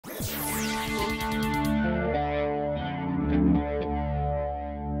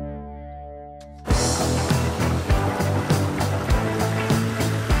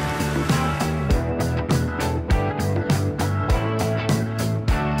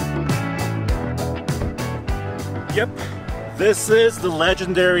Yep, this is the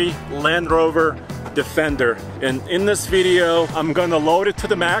legendary Land Rover Defender, and in this video I'm gonna load it to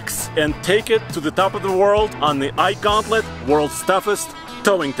the max and take it to the top of the world on the iGauntlet World's Toughest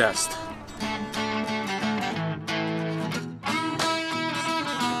Towing Test.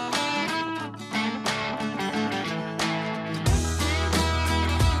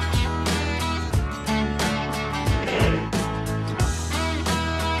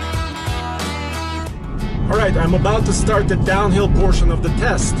 Alright, I'm about to start the downhill portion of the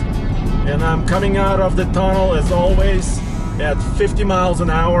test, and I'm coming out of the tunnel as always at 50 miles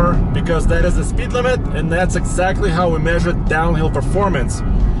an hour because that is the speed limit, and that's exactly how we measure downhill performance.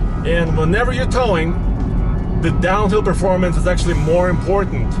 And whenever you're towing, the downhill performance is actually more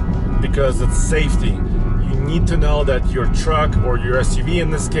important because it's safety. You need to know that your truck, or your SUV in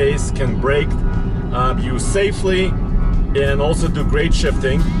this case, can brake you safely and also do grade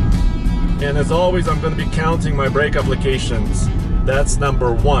shifting. And as always, I'm going to be counting my brake applications. That's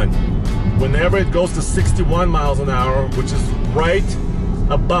number one. Whenever it goes to 61 miles an hour, which is right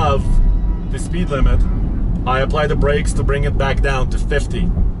above the speed limit, I apply the brakes to bring it back down to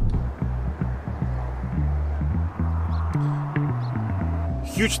 50.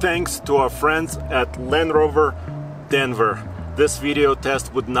 Huge thanks to our friends at Land Rover Denver. This video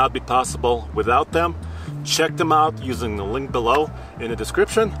test would not be possible without them. Check them out using the link below in the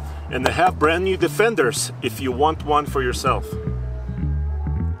description, and they have brand new Defenders if you want one for yourself.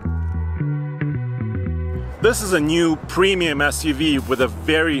 This is a new premium SUV with a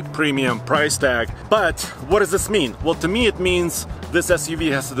very premium price tag. But what does this mean? Well, to me it means this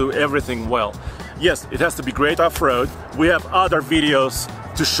SUV has to do everything well. Yes, it has to be great off-road. We have other videos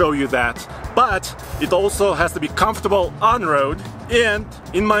to show you that. But it also has to be comfortable on-road, and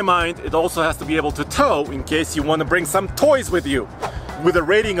in my mind it also has to be able to tow in case you want to bring some toys with you. With a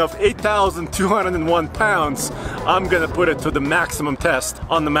rating of 8,201 pounds, I'm gonna put it to the maximum test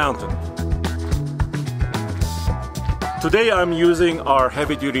on the mountain. Today I'm using our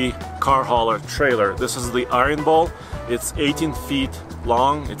heavy-duty car hauler trailer. This is the Iron Ball. It's 18 feet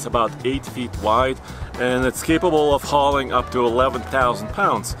long, it's about 8 feet wide, and it's capable of hauling up to 11,000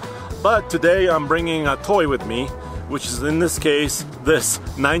 pounds. But today I'm bringing a toy with me, which is in this case this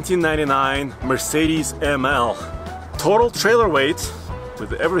 1999 Mercedes ML. Total trailer weight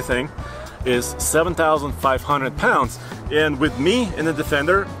with everything is 7,500 pounds, and with me in the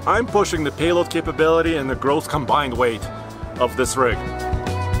Defender I'm pushing the payload capability and the gross combined weight of this rig.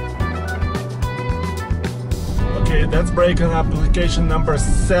 Okay, that's brake application number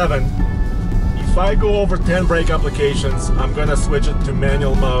 7. If I go over 10 brake applications, I'm gonna switch it to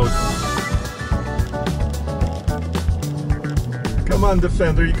manual mode. Come on,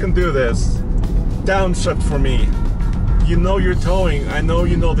 Defender, you can do this. Downshift for me. You know you're towing, I know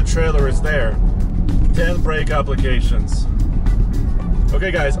you know the trailer is there. 10 brake applications.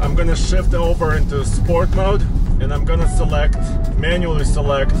 Okay guys, I'm gonna shift over into sport mode, and I'm gonna manually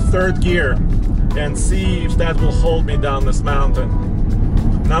select 3rd gear and see if that will hold me down this mountain.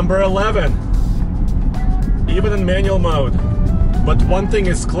 Number 11, even in manual mode. But one thing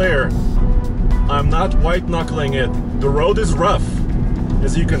is clear, I'm not white knuckling it. The road is rough,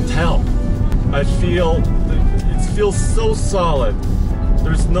 as you can tell. I feel it feels so solid.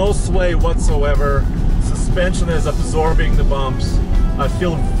 There's no sway whatsoever. Suspension is absorbing the bumps. I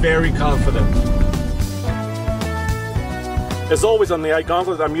feel very confident. As always on the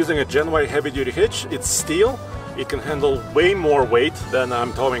iGauntlet, I'm using a Genway heavy-duty hitch. It's steel. It can handle way more weight than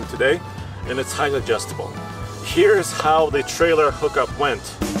I'm towing today, and it's height adjustable. Here's how the trailer hookup went.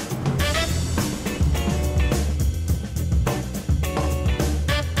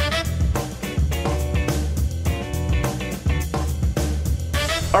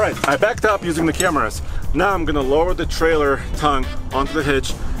 Alright, I backed up using the cameras. Now I'm gonna lower the trailer tongue onto the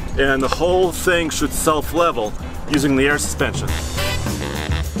hitch, and the whole thing should self-level using the air suspension.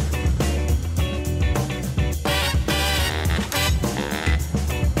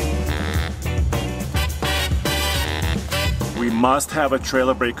 We must have a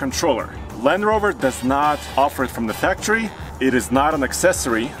trailer brake controller. Land Rover does not offer it from the factory. It is not an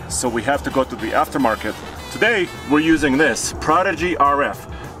accessory, so we have to go to the aftermarket. Today we're using this Prodigy RF.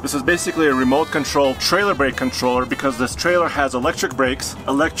 This is basically a remote control trailer brake controller because this trailer has electric brakes,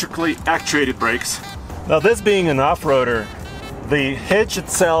 electrically actuated brakes. Now, this being an off-roader, the hitch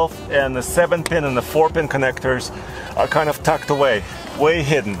itself and the 7-pin and the 4-pin connectors are kind of tucked away, way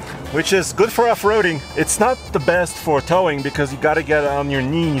hidden, which is good for off-roading. It's not the best for towing because you gotta get on your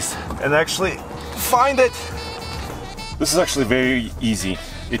knees and actually find it. This is actually very easy.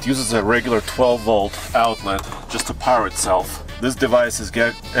 It uses a regular 12-volt outlet just to power itself. This device is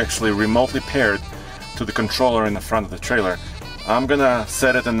actually remotely paired to to the controller in the front of the trailer. I'm gonna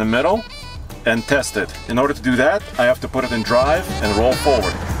set it in the middle and test it. In order to do that, I have to put it in drive and roll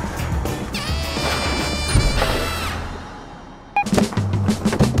forward.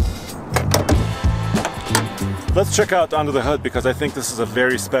 Let's check out under the hood, because I think this is a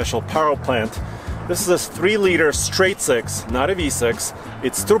very special power plant. This is a 3-liter straight six, not a V6.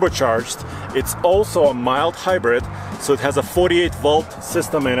 It's turbocharged. It's also a mild hybrid, so it has a 48-volt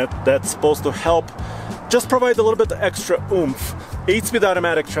system in it that's supposed to help just provide a little bit extra oomph. 8-speed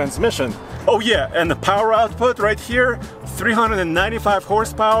automatic transmission. Oh yeah, and the power output right here, 395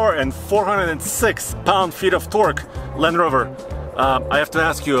 horsepower and 406 pound-feet of torque. Land Rover, I have to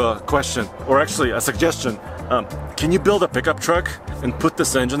ask you a question, or actually a suggestion. Can you build a pickup truck and put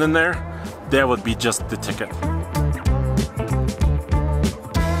this engine in there? That would be just the ticket.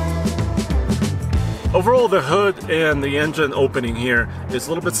 Overall, the hood and the engine opening here is a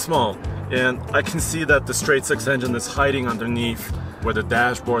little bit small, and I can see that the straight six engine is hiding underneath where the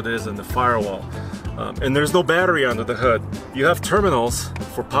dashboard is and the firewall. And there's no battery under the hood. You have terminals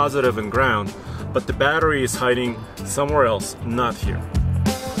for positive and ground, but the battery is hiding somewhere else, not here.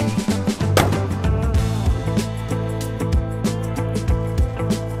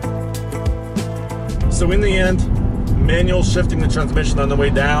 So in the end, manual shifting the transmission on the way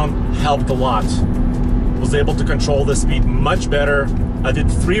down helped a lot. Was able to control the speed much better. I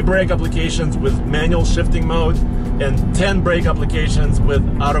did 3 brake applications with manual shifting mode and 10 brake applications with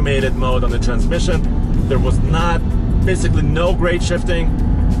automated mode on the transmission. There was basically no grade shifting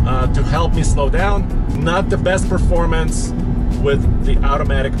to help me slow down. Not the best performance with the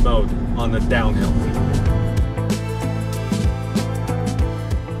automatic mode on the downhill.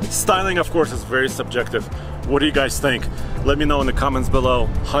 Styling, of course, is very subjective. What do you guys think? Let me know in the comments below.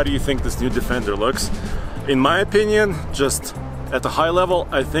 How do you think this new Defender looks? In my opinion, just at the high level,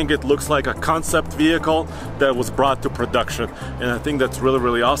 I think it looks like a concept vehicle that was brought to production. And I think that's really,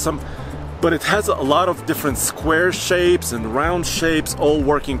 really awesome. But it has a lot of different square shapes and round shapes all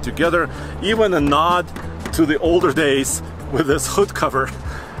working together. Even a nod to the older days with this hood cover.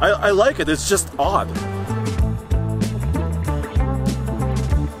 I like it, it's just odd.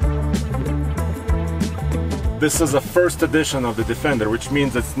 This is a first edition of the Defender, which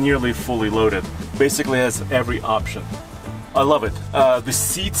means it's nearly fully loaded. Basically has every option. I love it. The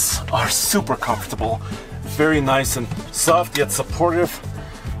seats are super comfortable, very nice and soft yet supportive.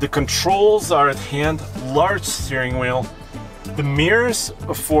 The controls are at hand, large steering wheel. The mirrors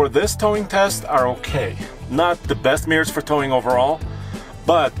for this towing test are okay. Not the best mirrors for towing overall,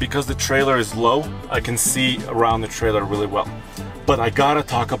 but because the trailer is low, I can see around the trailer really well. But I gotta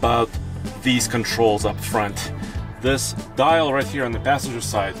talk about these controls up front. This dial right here on the passenger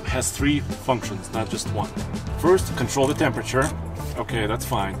side has 3 functions, not just one. First, control the temperature. Okay, that's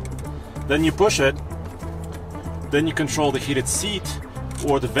fine. Then you push it. Then you control the heated seat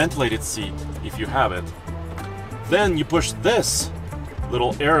or the ventilated seat if you have it. Then you push this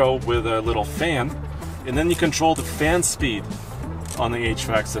little arrow with a little fan, and then you control the fan speed on the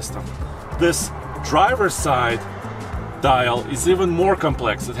HVAC system. This driver's side dial is even more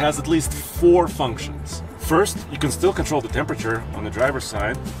complex. It has at least 4 functions. First, you can still control the temperature on the driver's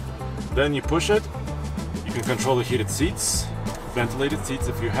side. Then you push it. You can control the heated seats, ventilated seats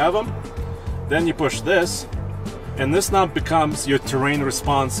if you have them. Then you push this, and this now becomes your terrain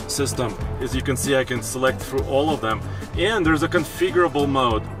response system. As you can see, I can select through all of them. And there's a configurable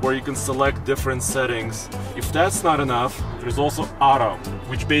mode where you can select different settings. If that's not enough, there's also auto,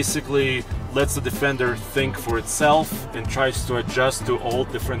 which basically lets the Defender think for itself and tries to adjust to all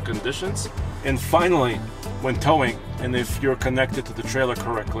different conditions. And finally, when towing, and if you're connected to the trailer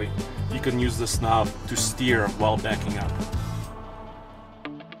correctly, you can use this knob to steer while backing up.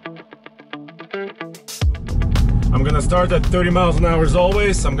 I'm gonna start at 30 miles an hour as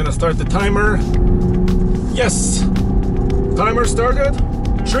always. I'm gonna start the timer. Yes! Timer started,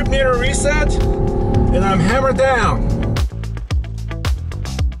 trip meter reset, and I'm hammered down.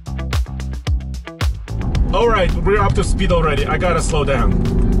 Alright, we're up to speed already. I gotta slow down.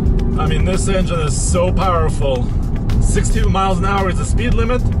 I mean, this engine is so powerful. 62 miles an hour is the speed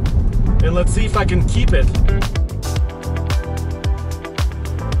limit, and let's see if I can keep it.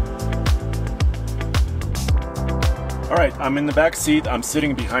 Alright, I'm in the back seat. I'm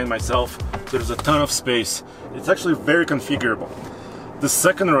sitting behind myself. There's a ton of space. It's actually very configurable. The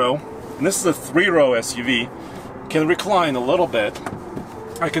second row, and this is a 3-row SUV, can recline a little bit.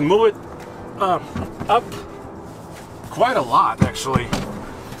 I can move it up quite a lot, actually.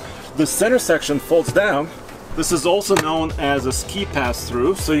 The center section folds down. This is also known as a ski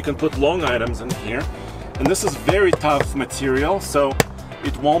pass-through, so you can put long items in here. And this is very tough material, so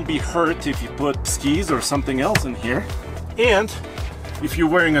It won't be hurt if you put skis or something else in here. And if you're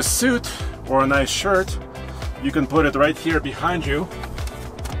wearing a suit or a nice shirt, you can put it right here behind you.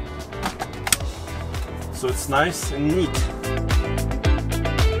 So it's nice and neat.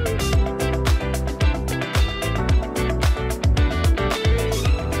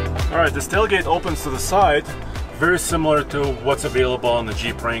 Alright, this tailgate opens to the side, very similar to what's available on the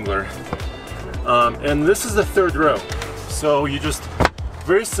Jeep Wrangler. And this is the third row. So you just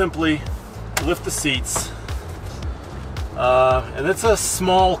very simply lift the seats. And it's a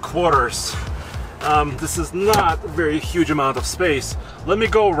small quarters. This is not a very huge amount of space. Let me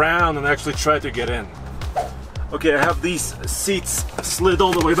go around and actually try to get in. Okay, I have these seats slid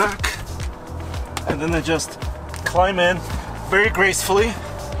all the way back. And then I just climb in very gracefully.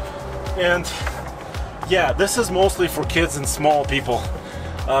 And yeah, this is mostly for kids and small people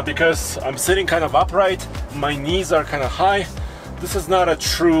because I'm sitting kind of upright, my knees are kind of high. This is not a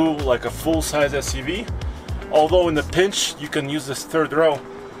true, like a full-size SUV, although in the pinch you can use this third row.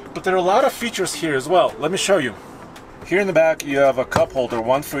 But there are a lot of features here as well. Let me show you. Here in the back you have a cup holder,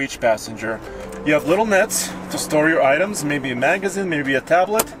 one for each passenger. You have little nets to store your items, maybe a magazine, maybe a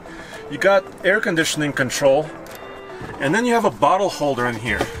tablet. You got air conditioning control, and then you have a bottle holder in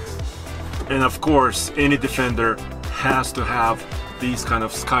here. And of course, any Defender has to have these kind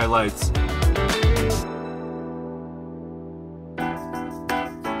of skylights.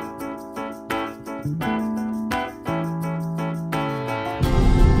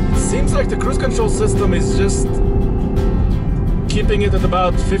 It seems like the cruise control system is just keeping it at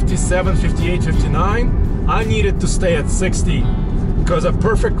about 57, 58, 59. I need it to stay at 60 because a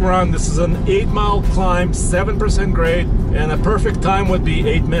perfect run, this is an 8-mile climb, 7% grade, and a perfect time would be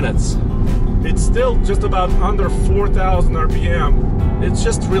 8 minutes. It's still just about under 4,000 RPM. It's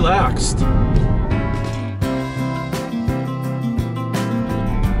just relaxed.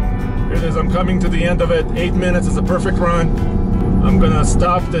 Here it is, I'm coming to the end of it. 8 minutes is a perfect run. I'm gonna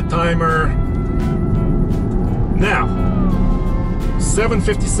stop the timer now.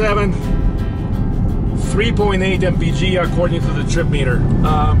 7:57, 3.8 mpg according to the trip meter.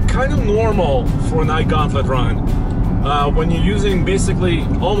 Kind of normal for an iGauntlet run. When you're using basically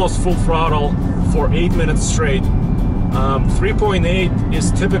almost full throttle for 8 minutes straight, 3.8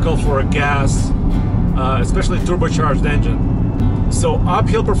 is typical for a gas, especially turbocharged engine. So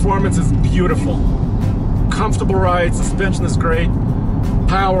uphill performance is beautiful. Comfortable ride, suspension is great,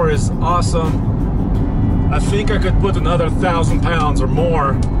 power is awesome. I think I could put another 1,000 pounds or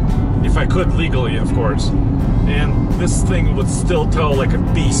more if I could legally, of course. And this thing would still tow like a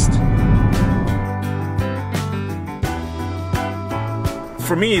beast.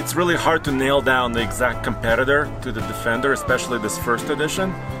 For me, it's really hard to nail down the exact competitor to the Defender, especially this first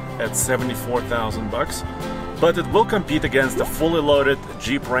edition at 74,000 bucks. But it will compete against the fully loaded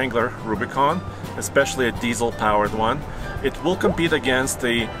Jeep Wrangler Rubicon, especially a diesel-powered one. It will compete against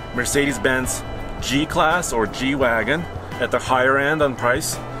the Mercedes-Benz G-Class or G-Wagon at the higher end on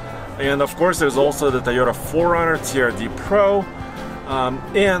price. And of course, there's also the Toyota 4Runner TRD Pro,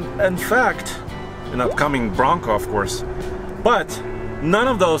 and in fact, an upcoming Bronco, of course. But none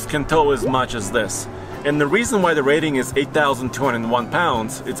of those can tow as much as this. And the reason why the rating is 8,201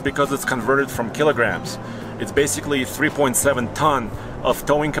 pounds, it's because it's converted from kilograms. It's basically 3.7 ton of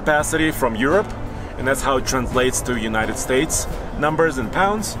towing capacity from Europe, and that's how it translates to United States numbers in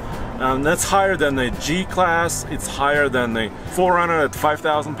pounds. That's higher than the G-Class, it's higher than the 4Runner at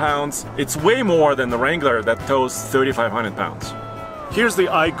 5,000 pounds. It's way more than the Wrangler that tows 3,500 pounds. Here's the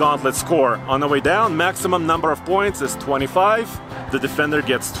iGauntlet score. On the way down, maximum number of points is 25. The Defender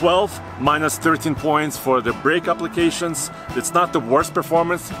gets 12, minus 13 points for the brake applications. It's not the worst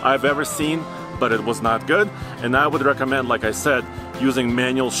performance I've ever seen, but it was not good. And I would recommend, like I said, using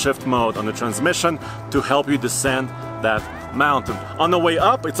manual shift mode on the transmission to help you descend that mountain. On the way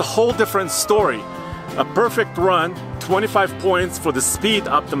up, it's a whole different story. A perfect run, 25 points for the speed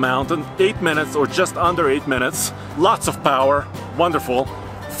up the mountain, 8 minutes or just under 8 minutes. Lots of power, wonderful.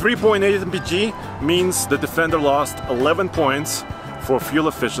 3.8 mpg means the Defender lost 11 points for fuel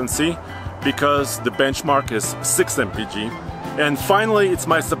efficiency because the benchmark is 6 mpg. And finally, it's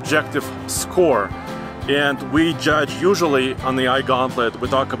my subjective score. And we judge usually on the iGauntlet, we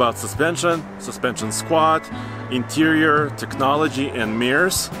talk about suspension, suspension squat, interior, technology, and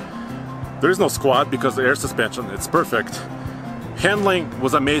mirrors. There is no squat because the air suspension, it's perfect. Handling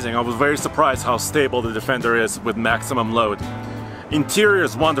was amazing. I was very surprised how stable the Defender is with maximum load. Interior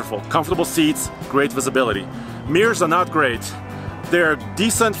is wonderful, comfortable seats, great visibility. Mirrors are not great. They're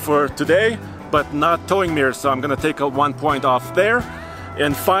decent for today, but not towing mirrors, so I'm gonna take a 1 point off there.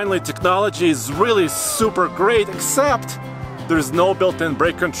 And finally, technology is really super great, except there's no built-in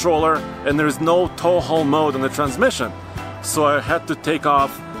brake controller, and there's no tow haul mode in the transmission. So I had to take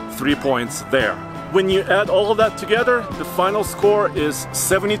off 3 points there. When you add all of that together, the final score is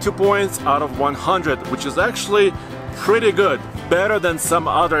 72 points out of 100, which is actually pretty good, better than some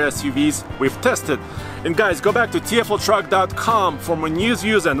other SUVs we've tested. And guys, go back to tfltruck.com for more news,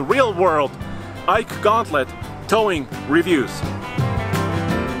 views, and real-world Ike Gauntlet towing reviews.